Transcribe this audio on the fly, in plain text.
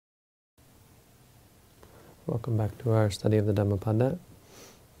Welcome back to our study of the Dhammapada.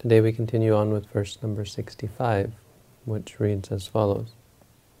 Today we continue on with verse number 65, which reads as follows.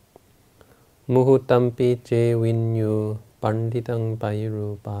 Muhutampi che vinyu panditang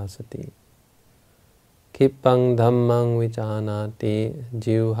pairu pasati Kipang dhammang vijanati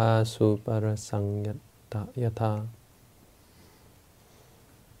jivha supara yatha.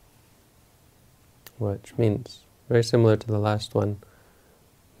 Which means, very similar to the last one,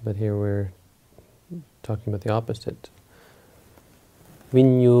 but here we're talking about the opposite.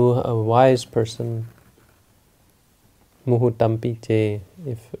 Vinyu, a wise person, muhutampi che,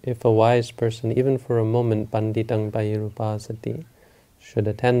 if a wise person, even for a moment, panditang pairupasati, should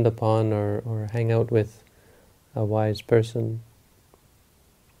attend upon or hang out with a wise person,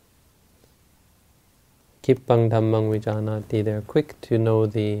 kippang dhammang vijanati, they're quick to know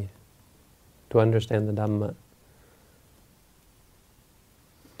to understand the Dhamma.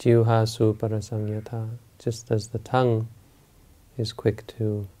 Jivha suparasamyata, just as the tongue is quick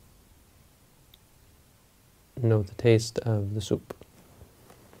to know the taste of the soup.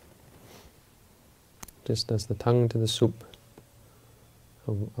 Just as the tongue to the soup,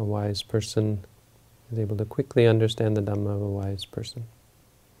 a wise person is able to quickly understand the Dhamma of a wise person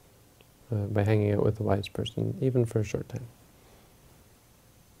by hanging out with a wise person, even for a short time.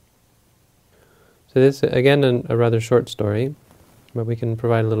 So this, again, a rather short story, but we can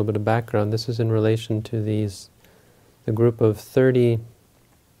provide a little bit of background. This is in relation to the group of 30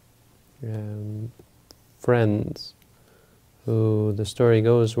 friends who, the story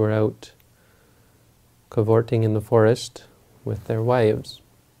goes, were out cavorting in the forest with their wives.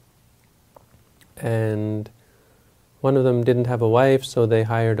 And one of them didn't have a wife, so they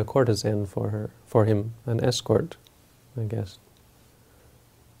hired a courtesan for him, an escort, I guess.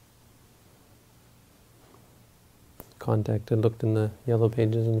 Looked in the yellow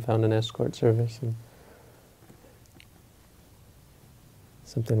pages and found an escort service, and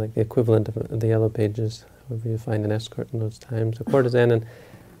something like the equivalent of the yellow pages, however you find an escort in those times, a courtesan, and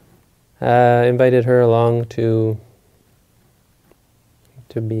invited her along to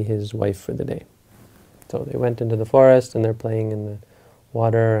be his wife for the day. So they went into the forest and they're playing in the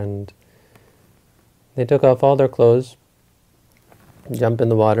water, and they took off all their clothes, jump in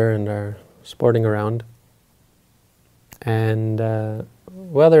the water, and are sporting around. And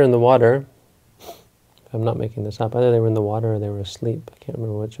while they're in the water, I'm not making this up, either they were in the water or they were asleep, I can't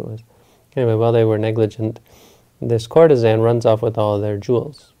remember which it was. Anyway, while they were negligent, this courtesan runs off with all their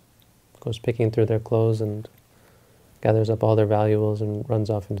jewels, goes picking through their clothes and gathers up all their valuables and runs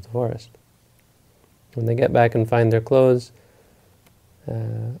off into the forest. When they get back and find their clothes,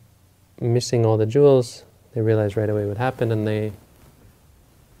 missing all the jewels, they realize right away what happened, and they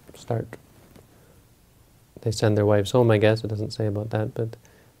send their wives home, I guess. It doesn't say about that, but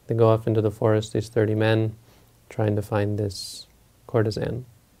they go off into the forest, these 30 men, trying to find this courtesan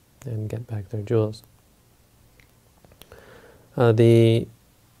and get back their jewels. It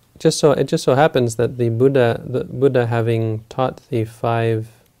just so happens that the Buddha having taught the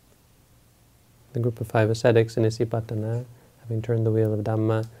group of 5 ascetics in Isipatana, having turned the wheel of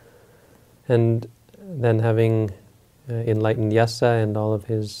Dhamma, and then having enlightened Yassa and all of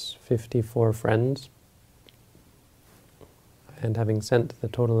his 54 friends, and having sent the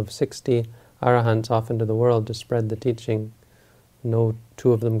total of 60 arahants off into the world to spread the teaching, no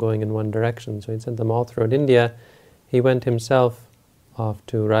 2 of them going in one direction. So he sent them all throughout India. He went himself off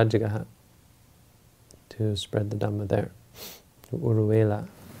to Rajagaha to spread the Dhamma there, to Uruvela.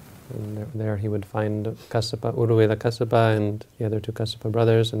 And there he would find Uruvela Kassapa and the other 2 Kassapa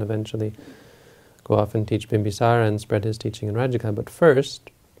brothers, and eventually go off and teach Bimbisara and spread his teaching in Rajagaha. But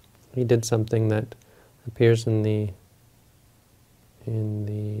first, he did something that appears in the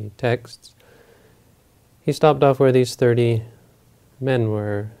texts. He stopped off where these 30 men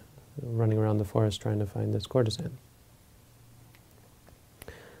were running around the forest trying to find this courtesan.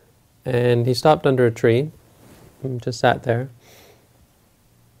 And he stopped under a tree, and just sat there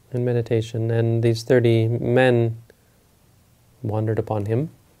in meditation, and these 30 men wandered upon him,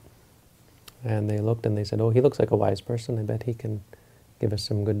 and they looked and they said, "Oh, he looks like a wise person, I bet he can give us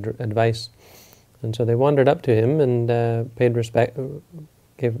some good advice." And so they wandered up to him and paid respect,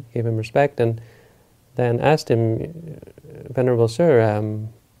 gave him respect, and then asked him, "Venerable Sir,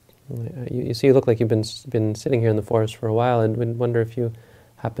 you see, you look like you've been sitting here in the forest for a while, and we wonder if you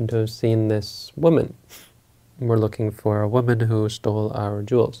happen to have seen this woman. We're looking for a woman who stole our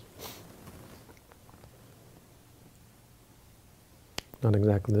jewels." Not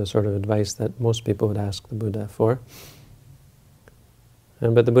exactly the sort of advice that most people would ask the Buddha for.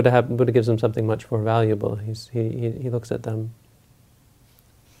 But the Buddha gives them something much more valuable. He looks at them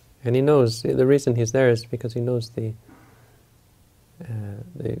And he knows, the reason he's there is because he knows the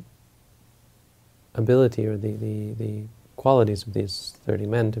ability or the qualities of these 30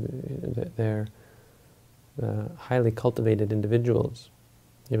 men. They're highly cultivated individuals,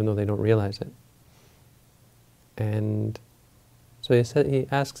 even though they don't realize it. And so he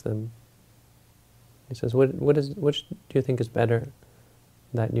asks them, he says, which do you think is better?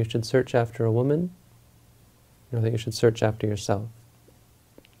 That you should search after a woman, or that you should search after yourself?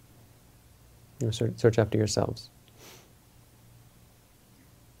 Search after yourselves.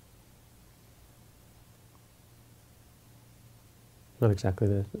 Not exactly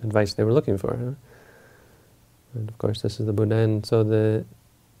the advice they were looking for, huh? And of course, this is the Buddha, and so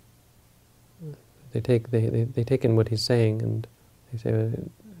they take in what he's saying, and they say,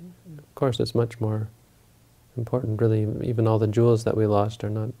 of course, it's much more important. Really, even all the jewels that we lost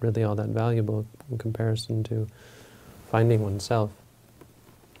are not really all that valuable in comparison to finding oneself.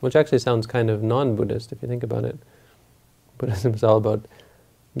 Which actually sounds kind of non-Buddhist if you think about it. Buddhism is all about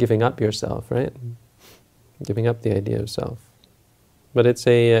giving up yourself, right? Giving up the idea of self. But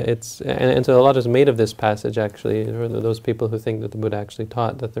and so a lot is made of this passage actually. Those people who think that the Buddha actually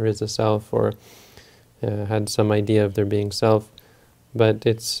taught that there is a self, or had some idea of there being self. But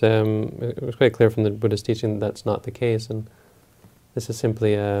it was quite clear from the Buddha's teaching that that's not the case, and this is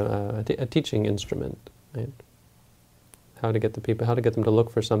simply a teaching instrument, right? How to get them to look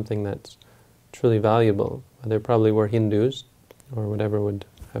for something that's truly valuable. They probably were Hindus, or whatever would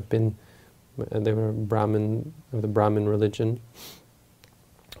have been. They were Brahmin, of the Brahmin religion,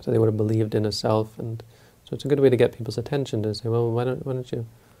 so they would have believed in a self, and so it's a good way to get people's attention to say, well, why don't you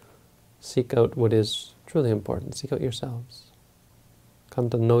seek out what is truly important? Seek out yourselves. Come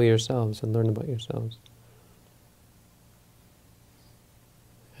to know yourselves and learn about yourselves.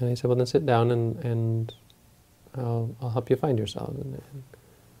 And he said, well, then sit down and I'll help you find yourselves. And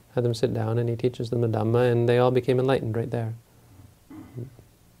had them sit down, and he teaches them the Dhamma, and they all became enlightened right there. I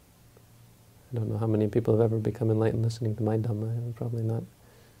don't know how many people have ever become enlightened listening to my Dhamma. Probably not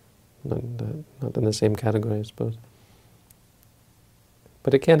in the same category, I suppose.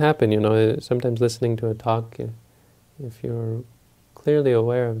 But it can happen, sometimes listening to a talk, if you're clearly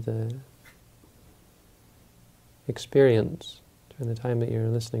aware of the experience during the time that you're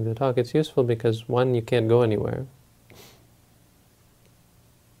listening to the talk, it's useful because, one, you can't go anywhere,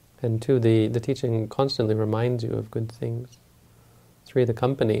 and two, the teaching constantly reminds you of good things. Three, the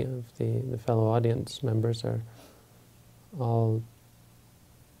company of the fellow audience members are all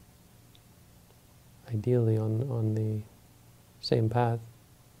ideally on the same path.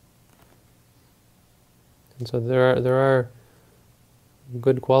 And so there are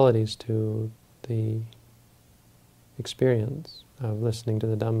good qualities to the experience of listening to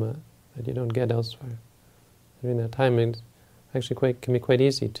the Dhamma that you don't get elsewhere. During that time, it actually can be quite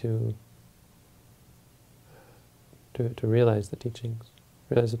easy to realize the teachings,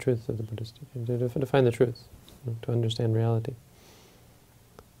 realize the truth of the Buddhist teaching, to find the truth, to understand reality.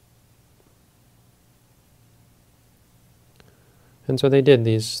 And so they did.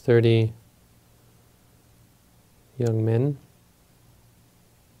 These 30 young men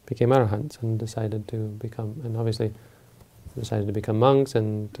became arahants and decided to become monks,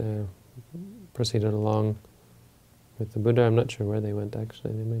 and proceeded along with the Buddha. I'm not sure where they went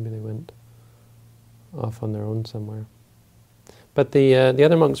actually. Maybe they went off on their own somewhere. But the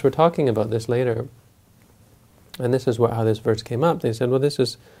other monks were talking about this later, and this is how this verse came up. They said, well, this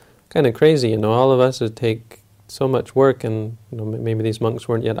is kind of crazy, all of us would take so much work, and maybe these monks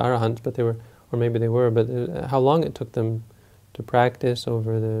weren't yet arahants, but they were, or maybe they were, but how long it took them to practice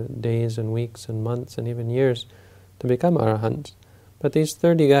over the days and weeks and months and even years to become arahants. But these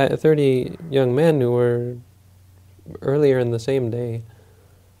 30 young men who were earlier in the same day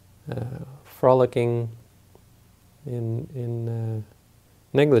frolicking in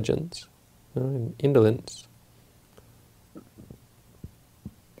negligence, in indolence,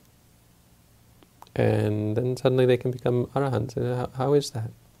 and then suddenly they can become arahants. How is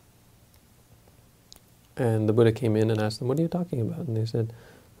that? And the Buddha came in and asked them, what are you talking about? And they said,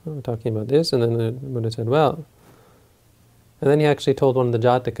 oh, we're talking about this. And then the Buddha said, well. And then he actually told one of the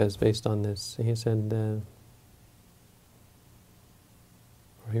Jatakas based on this. He said, or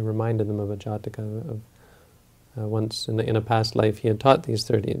he reminded them of a Jataka of once in a past life he had taught these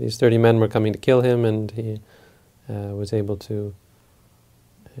 30. These 30 men were coming to kill him, and he was able to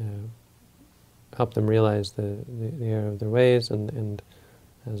help them realize the error of their ways, and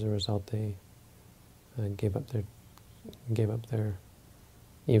as a result they gave up their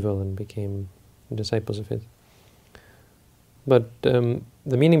evil and became disciples of his. But the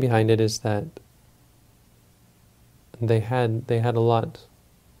meaning behind it is that they had a lot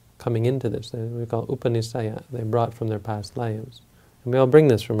coming into this. We call Upanisaya. They brought from their past lives. And we all bring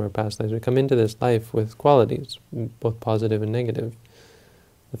this from our past lives. We come into this life with qualities, both positive and negative.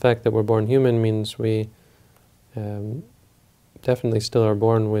 The fact that we're born human means we definitely still are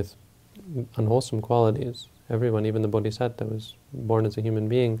born with unwholesome qualities. Everyone, even the Bodhisattva, was born as a human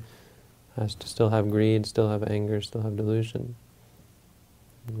being, has to still have greed, still have anger, still have delusion.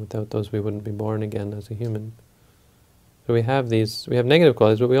 Without those, we wouldn't be born again as a human. So we have negative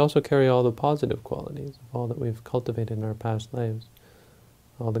qualities, but we also carry all the positive qualities, all that we've cultivated in our past lives,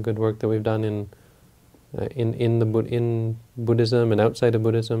 all the good work that we've done in Buddhism and outside of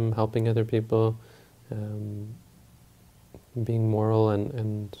Buddhism, helping other people, being moral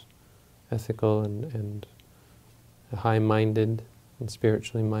and ethical and high-minded and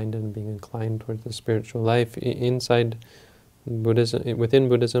spiritually minded, and being inclined towards the spiritual life inside Buddhism, within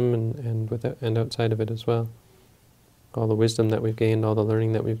Buddhism, and outside of it as well. All the wisdom that we've gained, all the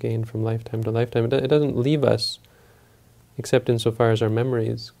learning that we've gained from lifetime to lifetime, it doesn't leave us, except insofar as our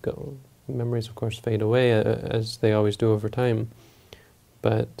memories go. Memories, of course, fade away, as they always do over time,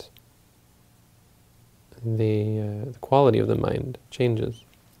 but the quality of the mind changes,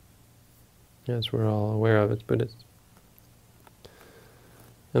 as we're all aware of as Buddhists.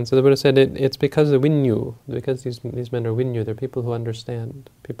 And so the Buddha said it's because of Vinyu, because these men are Vinyu, they're people who understand,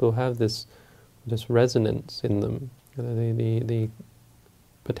 people who have this resonance in them, the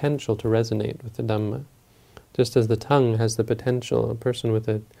potential to resonate with the Dhamma. Just as the tongue has the potential, a person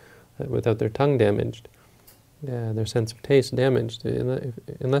without their tongue damaged, their sense of taste damaged,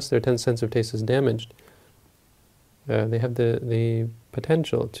 unless their sense of taste is damaged, they have the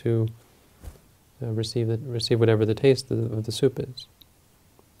potential to receive whatever the taste of the soup is,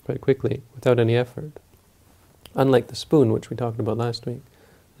 quite quickly, without any effort. Unlike the spoon, which we talked about last week.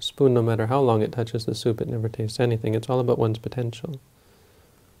 The spoon, no matter how long it touches the soup, it never tastes anything. It's all about one's potential.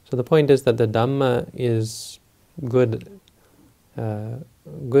 So the point is that the Dhamma is good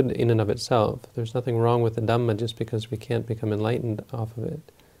in and of itself. There's nothing wrong with the Dhamma just because we can't become enlightened off of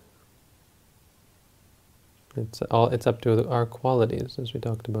it. It's up to our qualities, as we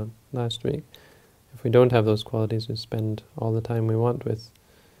talked about last week. If we don't have those qualities, we spend all the time we want with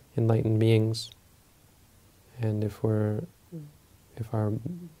enlightened beings. And if our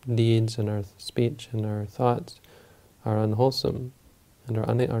deeds and our speech and our thoughts are unwholesome and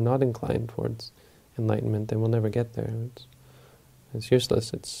are not inclined towards enlightenment, then we'll never get there. It's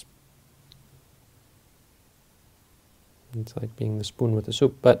useless. It's like being the spoon with the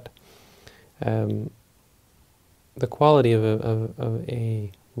soup. But the quality of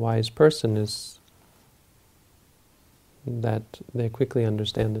a wise person is that they quickly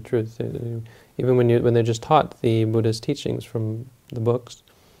understand the truth. Even when they're just taught the Buddha's teachings from the books,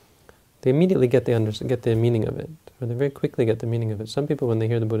 they immediately get the meaning of it, or they very quickly get the meaning of it. Some people, when they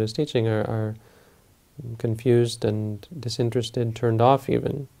hear the Buddha's teaching, are confused and disinterested, turned off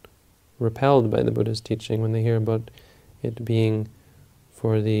even, repelled by the Buddha's teaching when they hear about it being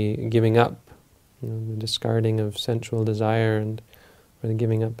for the giving up, the discarding of sensual desire, or the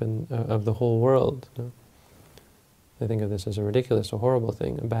giving up of the whole world. They think of this as a ridiculous, a horrible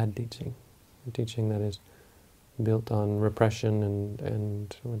thing, a bad teaching, a teaching that is built on repression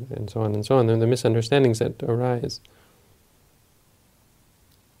and so on and so on. And the misunderstandings that arise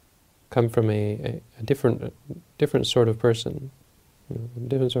come from a different sort of person, a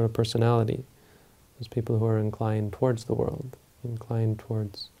different sort of personality. Those people who are inclined towards the world, inclined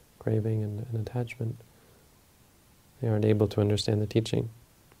towards craving and attachment. They aren't able to understand the teaching.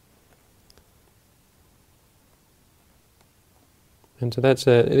 And so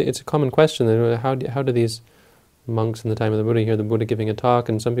it's a common question. How do these monks in the time of the Buddha hear the Buddha giving a talk,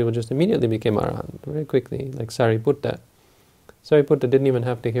 and some people just immediately became arahant very quickly, like Sariputta. Sariputta didn't even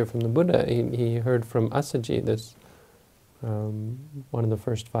have to hear from the Buddha. He heard from Assaji, this one of the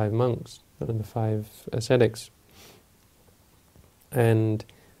first 5 monks, one of the 5 ascetics. And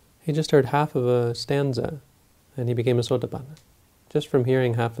he just heard half of a stanza, and he became a Sotapanna, just from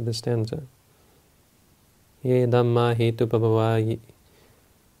hearing half of the stanza. Ye Dhamma hetu pabhava,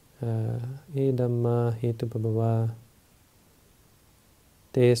 ye Dhamma hetu pabhava,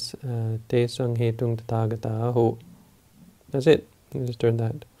 te sang hetung tathagata aho. That's it. You just heard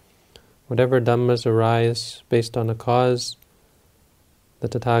that. Whatever Dhammas arise based on a cause, the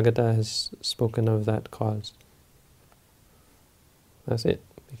Tathagata has spoken of that cause. That's it.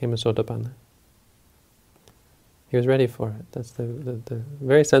 Became a Sotapanna. He was ready for it. That's the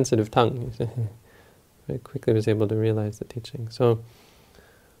very sensitive tongue. Very quickly was able to realize the teaching. So,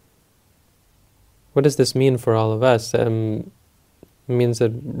 what does this mean for all of us? It means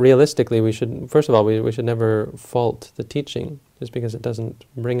that realistically we should, first of all, we should never fault the teaching. just because it doesn't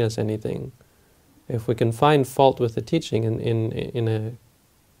bring us anything. If we can find fault with the teaching in an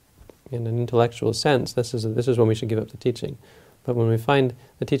intellectual sense, this is when we should give up the teaching. But when we find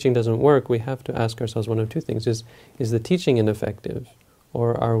the teaching doesn't work, we have to ask ourselves one of two things. Is the teaching ineffective?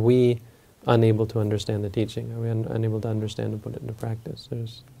 Or are we unable to understand the teaching? Are we unable to understand and put it into practice?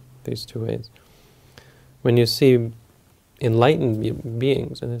 There's these two ways. When you see enlightened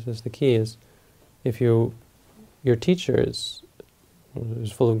beings, and this is the key, is if your teacher is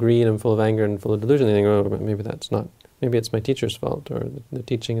full of greed and full of anger and full of delusion, they think, oh, maybe it's my teacher's fault, or the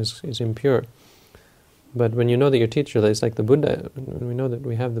teaching is impure. But when you know that your teacher is like the Buddha, when we know that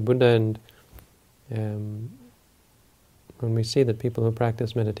we have the Buddha, and when we see that people who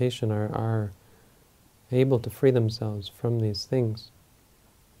practice meditation are able to free themselves from these things,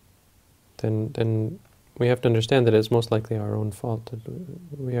 then we have to understand that it's most likely our own fault, that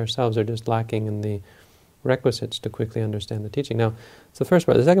we ourselves are just lacking in the requisites to quickly understand the teaching. Now, it's the first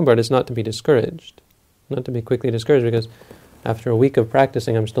part. The second part is not to be discouraged, not to be quickly discouraged, because after a week of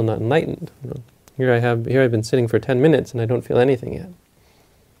practicing, I'm still not enlightened. Here I've been sitting for 10 minutes and I don't feel anything yet.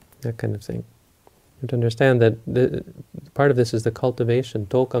 That kind of thing. You have to understand that part of this is the cultivation.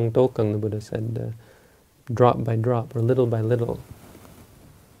 Tokang, the Buddha said, drop by drop, or little by little.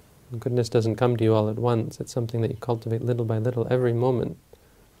 Goodness doesn't come to you all at once. It's something that you cultivate little by little, every moment.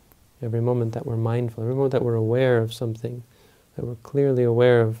 Every moment that we're mindful, every moment that we're aware of something, that we're clearly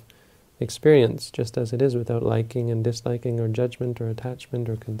aware of experience, just as it is, without liking and disliking, or judgment, or attachment,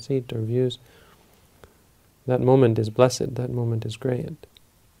 or conceit, or views. That moment is blessed, that moment is great.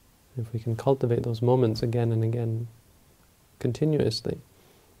 If we can cultivate those moments again and again, continuously,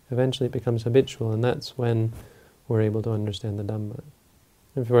 eventually it becomes habitual, and that's when we're able to understand the Dhamma.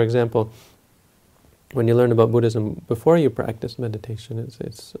 And for example, when you learn about Buddhism before you practice meditation,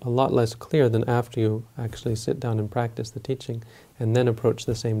 it's a lot less clear than after you actually sit down and practice the teaching and then approach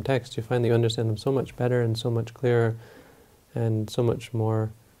the same text. You find that you understand them so much better and so much clearer and so much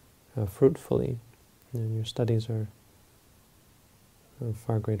more fruitfully. And your studies are of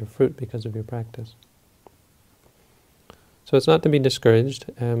far greater fruit because of your practice. So it's not to be discouraged.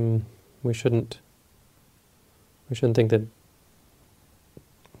 We shouldn't think that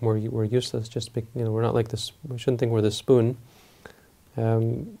we're useless just because, we're not like this. We shouldn't think we're the spoon.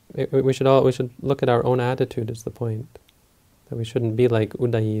 We should look at our own attitude is the point. That we shouldn't be like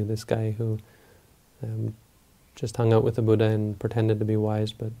Udayi, this guy who just hung out with the Buddha and pretended to be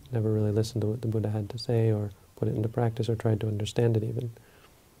wise, but never really listened to what the Buddha had to say, or put it into practice, or tried to understand it even.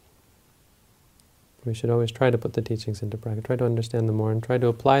 We should always try to put the teachings into practice, try to understand them more, and try to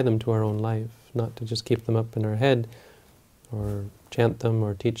apply them to our own life, not to just keep them up in our head, or chant them,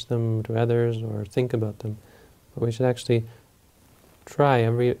 or teach them to others, or think about them. But we should actually try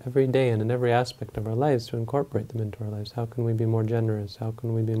every day and in every aspect of our lives to incorporate them into our lives. How can we be more generous? How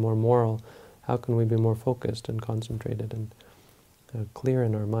can we be more moral? How can we be more focused and concentrated and clear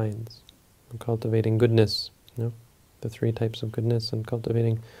in our minds? And cultivating goodness, the three types of goodness, and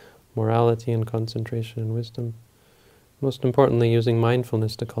cultivating morality and concentration and wisdom. Most importantly, using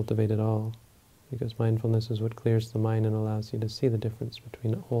mindfulness to cultivate it all, because mindfulness is what clears the mind and allows you to see the difference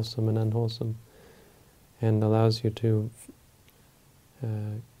between wholesome and unwholesome, and allows you to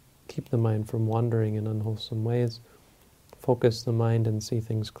keep the mind from wandering in unwholesome ways, focus the mind and see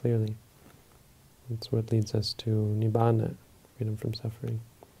things clearly. It's what leads us to Nibbana, freedom from suffering.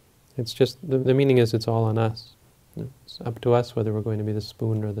 It's just, the meaning is it's all on us. It's up to us whether we're going to be the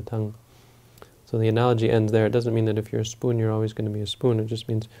spoon or the tongue. So the analogy ends there. It doesn't mean that if you're a spoon, you're always going to be a spoon. It just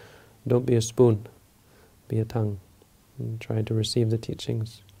means don't be a spoon, be a tongue. And try to receive the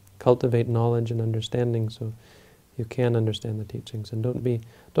teachings. Cultivate knowledge and understanding so you can understand the teachings. And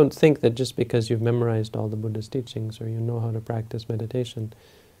don't think that just because you've memorized all the Buddha's teachings or you know how to practice meditation,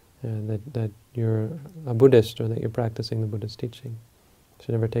 that you're a Buddhist or that you're practicing the Buddha's teaching. You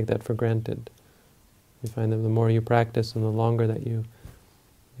should never take that for granted. You find that the more you practice and the longer that you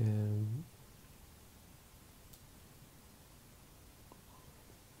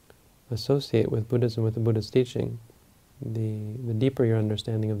associate with Buddhism, with the Buddha's teaching, the deeper your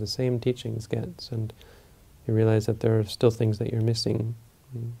understanding of the same teachings gets, and you realize that there are still things that you're missing,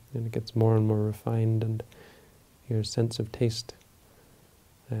 and it gets more and more refined, and your sense of taste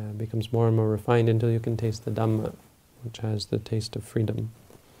becomes more and more refined until you can taste the Dhamma, which has the taste of freedom.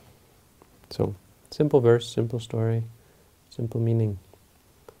 So, simple verse, simple story, simple meaning.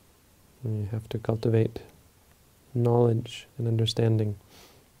 And you have to cultivate knowledge and understanding.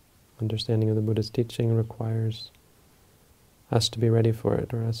 Understanding of the Buddha's teaching requires us to be ready for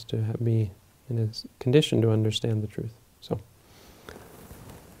it, or us to be in a condition to understand the truth. So,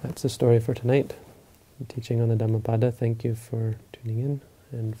 that's the story for tonight. teaching on the Dhammapada. Thank you for tuning in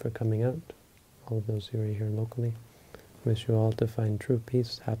and for coming out, all of those who are here locally. Wish you all to find true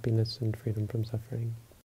peace, happiness, and freedom from suffering.